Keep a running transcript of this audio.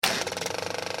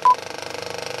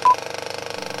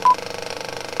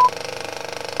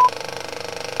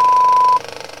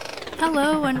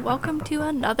Hello and welcome to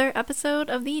another episode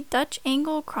of the Dutch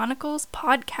Angle Chronicles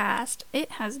podcast.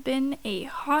 It has been a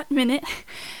hot minute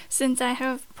since I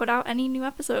have put out any new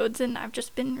episodes and I've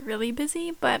just been really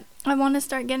busy, but I want to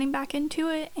start getting back into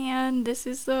it and this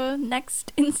is the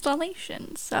next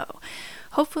installation. So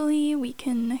hopefully we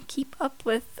can keep up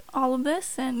with all of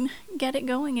this and get it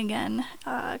going again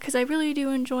because I really do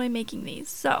enjoy making these.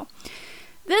 So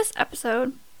this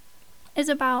episode is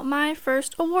about my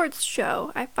first awards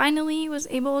show. I finally was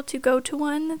able to go to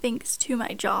one thanks to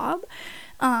my job.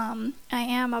 I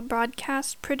am a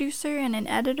broadcast producer and an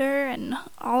editor and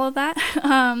all of that.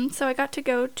 So I got to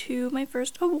go to my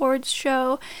first awards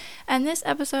show, and this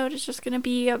episode is just going to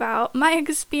be about my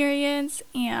experience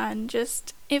and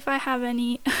just if I have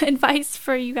any advice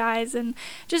for you guys and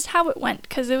just how it went,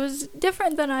 because it was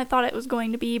different than I thought it was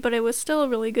going to be, but it was still a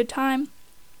really good time.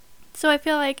 So I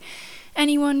feel like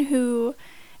anyone who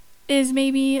is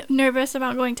maybe nervous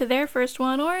about going to their first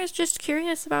one or is just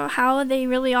curious about how they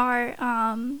really are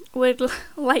would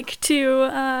like to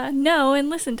know and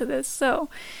listen to this. So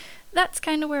that's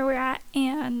kind of where we're at,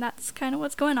 and that's kind of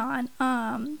what's going on.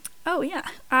 I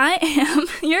am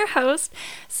your host,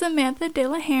 Samantha De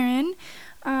La Heron,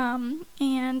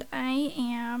 and I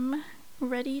am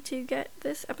ready to get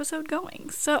this episode going.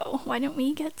 So why don't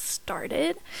we get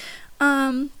started?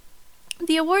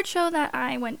 The award show that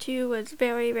I went to was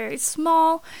very, very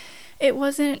small. It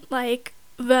wasn't like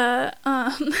the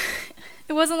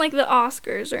it wasn't like the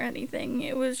Oscars or anything.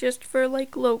 It was just for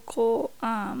like local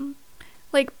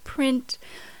like print,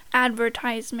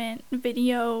 advertisement,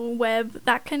 video, web,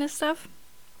 that kind of stuff.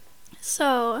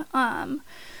 So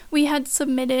we had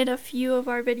submitted a few of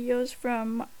our videos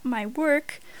from my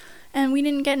work, and we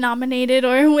didn't get nominated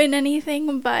or win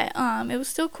anything, but it was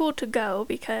still cool to go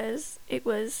because it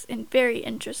was a very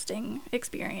interesting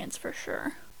experience for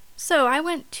sure. So I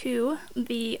went to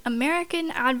the American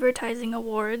Advertising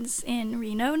Awards in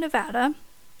Reno, Nevada,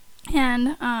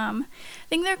 and I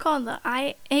think they're called the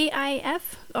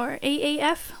AIF or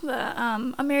AAF,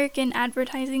 the American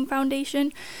Advertising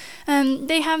Foundation, and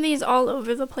they have these all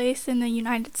over the place in the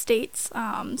United States,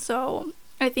 so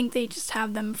I think they just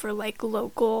have them for like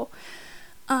local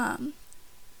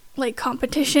like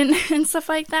competition and stuff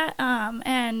like that,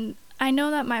 and I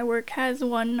know that my work has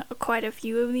won quite a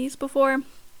few of these before,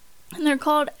 and they're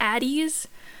called Addies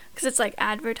because it's like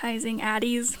advertising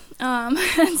Addies,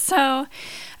 and so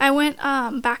I went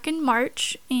back in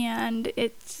March, and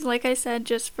it's like I said,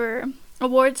 just for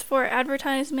awards for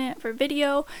advertisement, for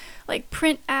video, like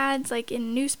print ads, like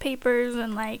in newspapers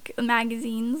and like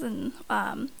magazines and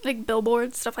like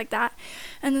billboards, stuff like that.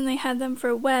 And then they had them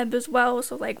for web as well,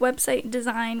 so like website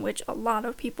design, which a lot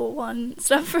of people won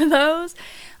stuff for those.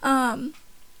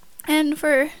 And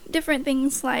for different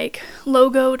things like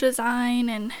logo design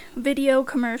and video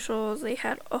commercials, they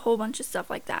had a whole bunch of stuff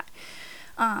like that.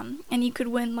 And you could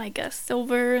win like a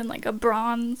silver and like a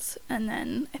bronze and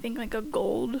then I think like a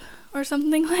gold or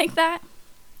something like that.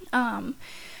 But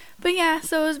yeah,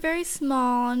 so it was very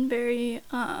small and very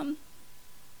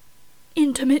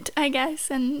intimate, I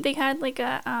guess, and they had like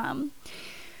a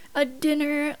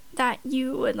dinner that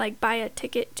you would like buy a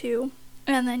ticket to,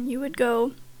 and then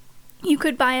you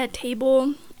could buy a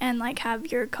table and like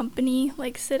have your company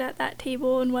like sit at that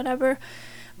table and whatever.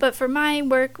 But for my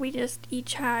work, we just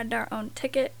each had our own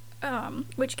ticket,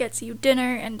 which gets you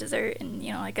dinner and dessert and,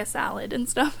 you know, like a salad and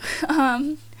stuff.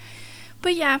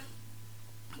 But yeah,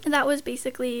 that was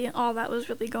basically all that was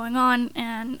really going on.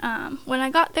 And when I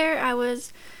got there, I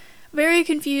was very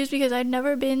confused because I'd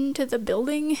never been to the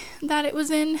building that it was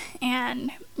in,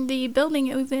 and the building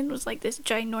it was in was like this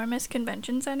ginormous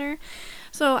convention center.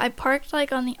 So I parked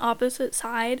like on the opposite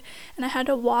side, and I had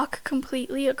to walk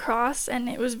completely across, and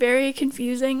it was very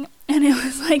confusing, and it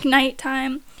was like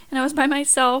nighttime, and I was by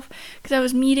myself because I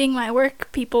was meeting my work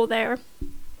people there.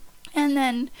 And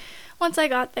then once I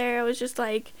got there, I was just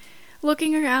like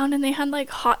looking around, and they had like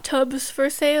hot tubs for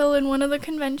sale in one of the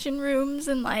convention rooms,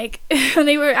 and like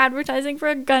they were advertising for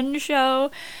a gun show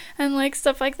and like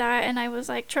stuff like that, and I was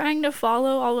like trying to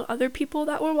follow all the other people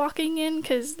that were walking in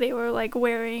because they were like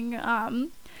wearing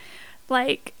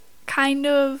like kind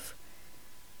of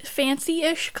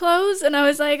fancy-ish clothes, and I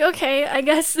was like, okay, I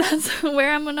guess that's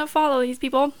where I'm gonna follow these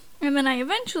people. And then I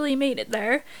eventually made it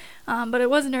there, but it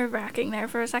was nerve-wracking there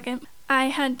for a second. I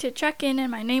had to check in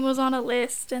and my name was on a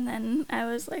list, and then I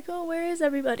was like, oh, where is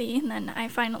everybody? And then I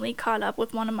finally caught up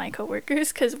with one of my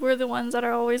coworkers because we're the ones that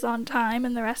are always on time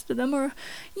and the rest of them are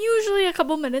usually a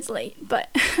couple minutes late, but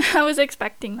I was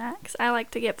expecting that because I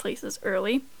like to get places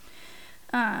early.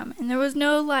 And there was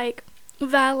no like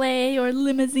valet or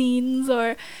limousines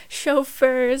or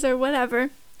chauffeurs or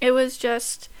whatever. It was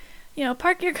just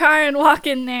park your car and walk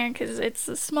in there because it's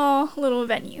a small little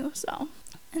venue. So,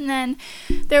 and then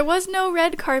there was no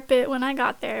red carpet when I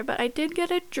got there, but I did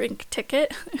get a drink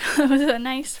ticket. It was a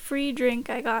nice free drink.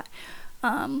 I got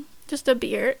just a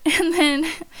beer, and then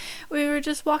we were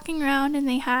just walking around, and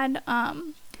they had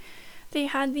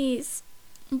these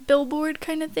billboard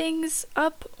kind of things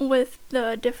up with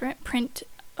the different print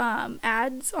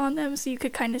ads on them, so you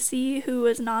could kind of see who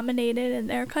was nominated and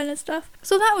their kind of stuff.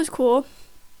 So that was cool.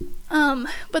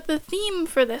 But the theme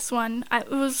for this one, it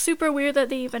was super weird that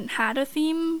they even had a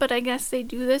theme, but I guess they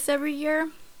do this every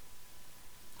year.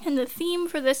 And the theme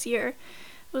for this year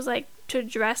was like to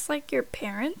dress like your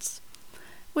parents,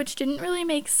 which didn't really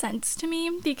make sense to me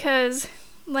because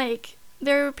like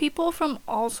there were people from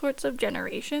all sorts of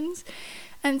generations,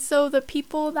 and so the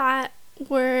people that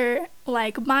were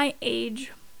like my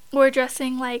age were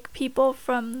dressing like people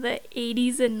from the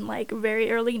 80s and like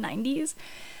very early 90s,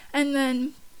 and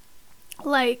then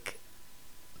like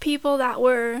people that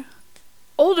were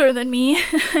older than me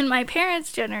and my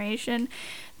parents' generation,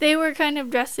 they were kind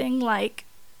of dressing like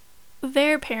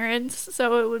their parents,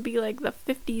 so it would be like the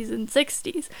 50s and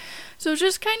 60s. So it's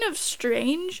just kind of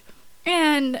strange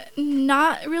and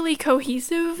not really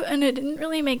cohesive, and it didn't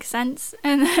really make sense.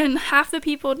 And then half the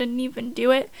people didn't even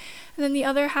do it, and then the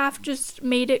other half just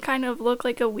made it kind of look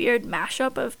like a weird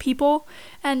mashup of people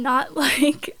and not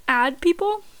like ad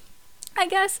people, I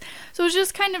guess. So it was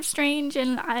just kind of strange,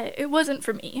 and it wasn't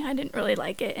for me. I didn't really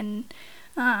like it, and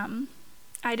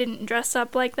I didn't dress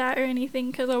up like that or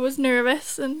anything because I was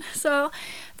nervous, and so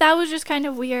that was just kind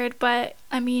of weird. But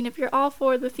I mean, if you're all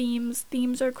for the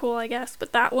themes are cool, I guess,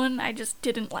 but that one I just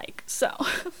didn't like. So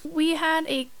we had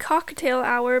a cocktail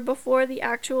hour before the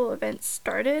actual event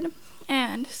started,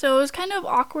 and so it was kind of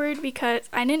awkward because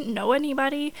I didn't know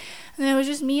anybody, and it was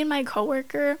just me and my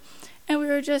coworker, and we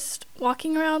were just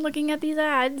walking around looking at these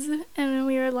ads, and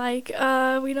we were like,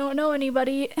 we don't know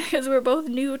anybody because we're both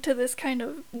new to this kind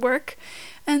of work.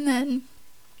 And then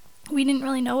we didn't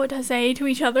really know what to say to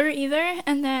each other either.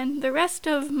 And then the rest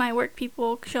of my work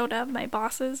people showed up, my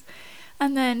bosses,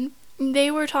 and then they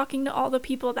were talking to all the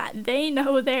people that they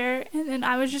know there. And then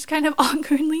I was just kind of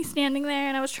awkwardly standing there,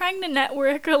 and I was trying to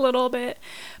network a little bit,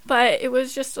 but it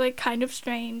was just like kind of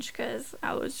strange because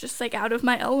I was just like out of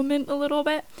my element a little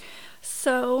bit.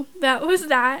 So that was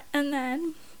that. And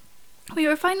then we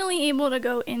were finally able to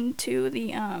go into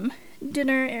the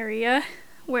dinner area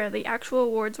where the actual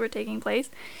awards were taking place,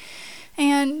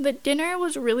 and the dinner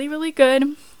was really, really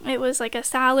good. It was like a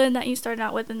salad that you started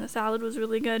out with, and the salad was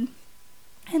really good,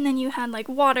 and then you had like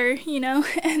water,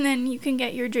 and then you can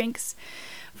get your drinks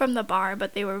from the bar,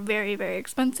 but they were very, very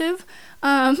expensive.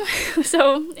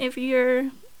 So if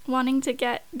you're wanting to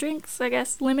get drinks, I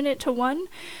guess limit it to one,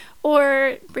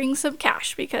 or bring some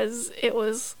cash because it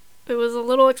was a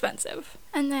little expensive.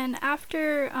 And then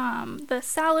after the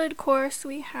salad course,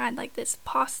 we had like this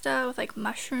pasta with like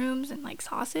mushrooms and like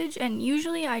sausage, and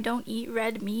usually I don't eat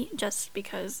red meat just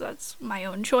because that's my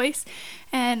own choice,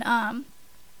 and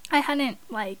I hadn't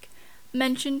like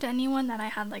mentioned to anyone that I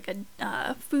had like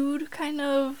a food kind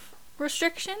of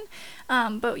restriction,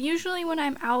 but usually when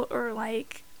I'm out or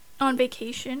like on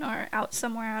vacation or out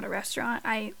somewhere at a restaurant,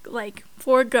 I like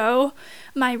forego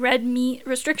my red meat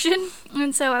restriction.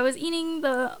 And so I was eating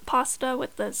the pasta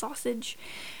with the sausage,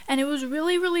 and it was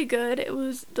really, really good. It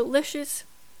was delicious.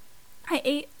 I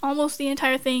ate almost the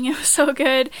entire thing. It was so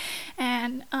good.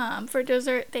 And for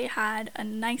dessert, they had a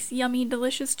nice, yummy,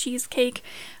 delicious cheesecake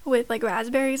with like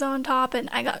raspberries on top, and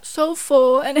I got so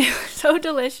full, and it was so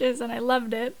delicious, and I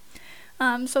loved it.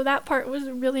 So that part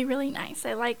was really, really nice.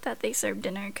 I liked that they served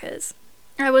dinner because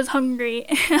I was hungry,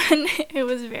 and it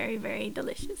was very, very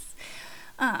delicious.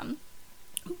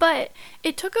 But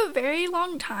it took a very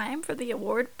long time for the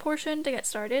award portion to get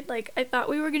started. Like, I thought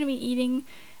we were going to be eating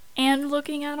and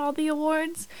looking at all the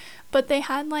awards, but they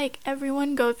had like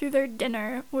everyone go through their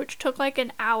dinner, which took like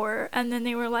an hour, and then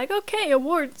they were like, okay,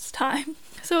 awards time.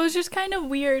 So it was just kind of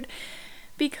weird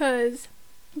because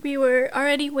we were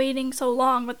already waiting so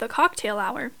long with the cocktail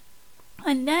hour,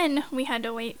 and then we had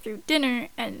to wait through dinner,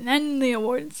 and then the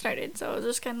awards started. So it was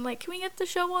just kind of like, can we get the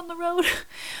show on the road?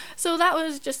 So that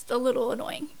was just a little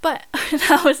annoying, but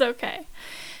that was okay.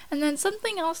 And then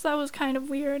something else that was kind of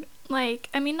weird, like,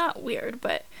 I mean, not weird,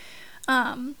 but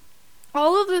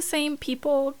all of the same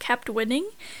people kept winning.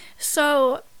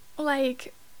 So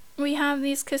like, we have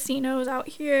these casinos out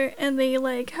here, and they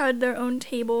like had their own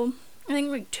table, I think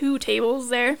like 2 tables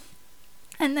there,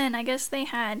 and then I guess they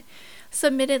had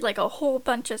submitted like a whole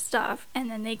bunch of stuff, and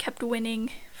then they kept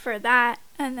winning for that.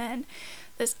 And then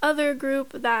this other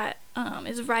group that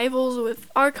is rivals with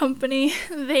our company.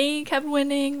 They kept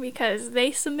winning because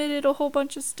they submitted a whole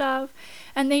bunch of stuff,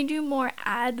 and they do more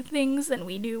ad things than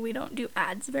we do. We don't do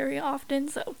ads very often,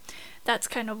 so that's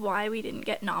kind of why we didn't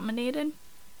get nominated.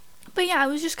 But yeah, it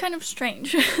was just kind of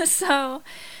strange. So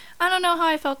I don't know how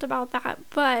I felt about that,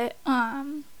 but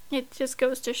it just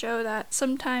goes to show that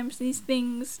sometimes these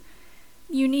things,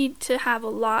 you need to have a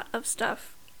lot of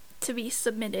stuff to be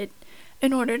submitted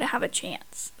in order to have a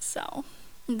chance. So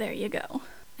there you go.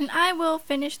 And I will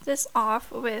finish this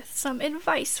off with some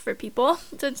advice for people,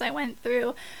 since I went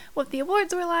through what the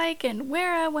awards were like and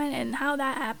where I went and how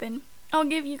that happened. I'll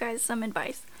give you guys some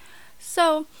advice.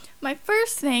 So my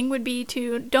first thing would be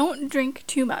to don't drink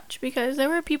too much, because there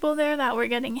were people there that were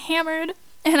getting hammered,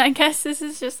 and I guess this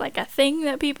is just like a thing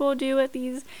that people do at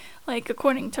these, like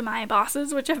according to my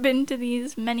bosses, which I've been to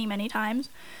these many, many times.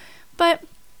 But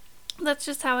that's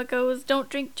just how it goes. Don't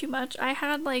drink too much. I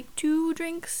had like 2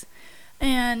 drinks,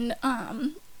 and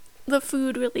the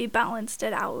food really balanced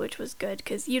it out, which was good,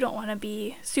 because you don't want to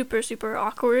be super, super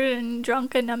awkward and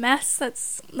drunk and a mess.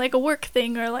 That's like a work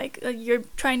thing, or like you're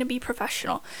trying to be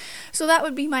professional. So that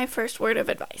would be my first word of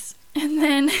advice. And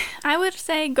then I would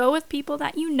say go with people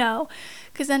that you know,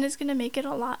 because then it's going to make it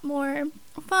a lot more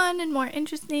fun and more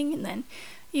interesting, and then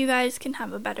you guys can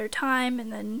have a better time,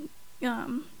 and then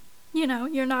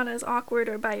you're not as awkward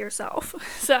or by yourself.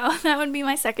 So that would be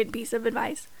my second piece of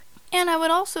advice. And I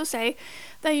would also say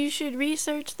that you should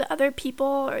research the other people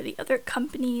or the other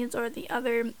companies or the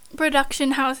other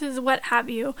production houses, what have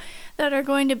you, that are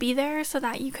going to be there, so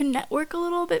that you can network a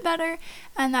little bit better.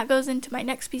 And that goes into my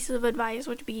next piece of advice,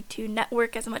 which would be to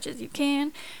network as much as you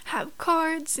can. Have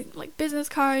cards, like business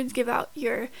cards, give out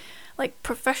your like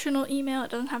professional email.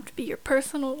 It doesn't have to be your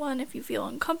personal one if you feel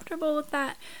uncomfortable with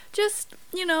that. Just,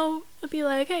 be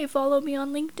like, hey, follow me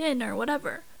on LinkedIn or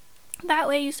whatever. That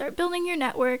way you start building your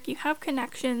network, you have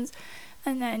connections,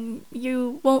 and then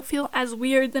you won't feel as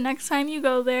weird the next time you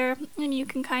go there, and you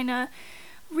can kind of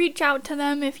reach out to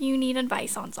them if you need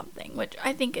advice on something, which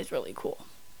I think is really cool.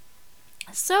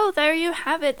 So there you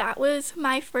have it. That was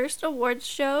my first awards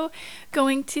show,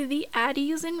 going to the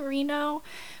Addies in Reno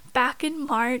back in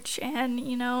March, and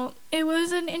it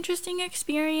was an interesting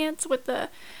experience with the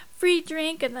free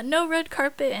drink and the no red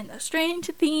carpet and the strange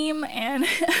theme. And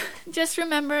just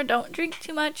remember, don't drink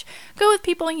too much, go with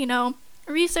people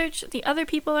research the other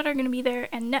people that are going to be there,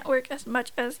 and network as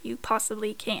much as you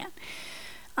possibly can.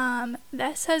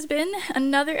 This has been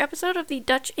another episode of the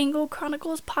Dutch Angle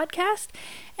Chronicles podcast,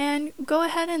 and go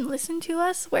ahead and listen to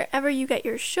us wherever you get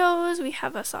your shows. We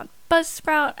have us on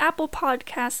Buzzsprout, Apple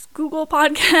Podcasts, Google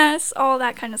Podcasts, all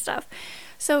that kind of stuff.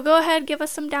 So go ahead, give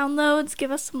us some downloads, give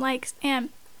us some likes, and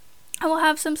I will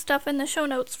have some stuff in the show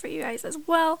notes for you guys as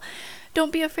well.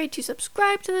 Don't be afraid to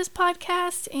subscribe to this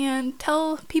podcast and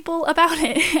tell people about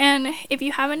it. And if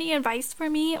you have any advice for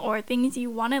me or things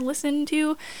you want to listen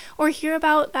to or hear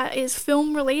about that is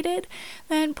film related,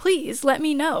 then please let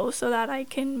me know so that I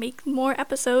can make more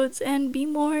episodes and be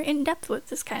more in depth with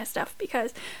this kind of stuff,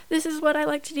 because this is what I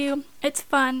like to do. It's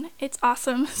fun. It's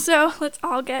awesome. So let's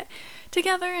all get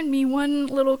together and be one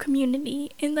little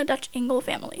community in the Dutch Angle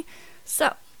family.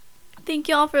 So thank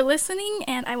you all for listening,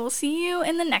 and I will see you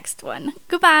in the next one.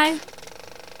 Goodbye!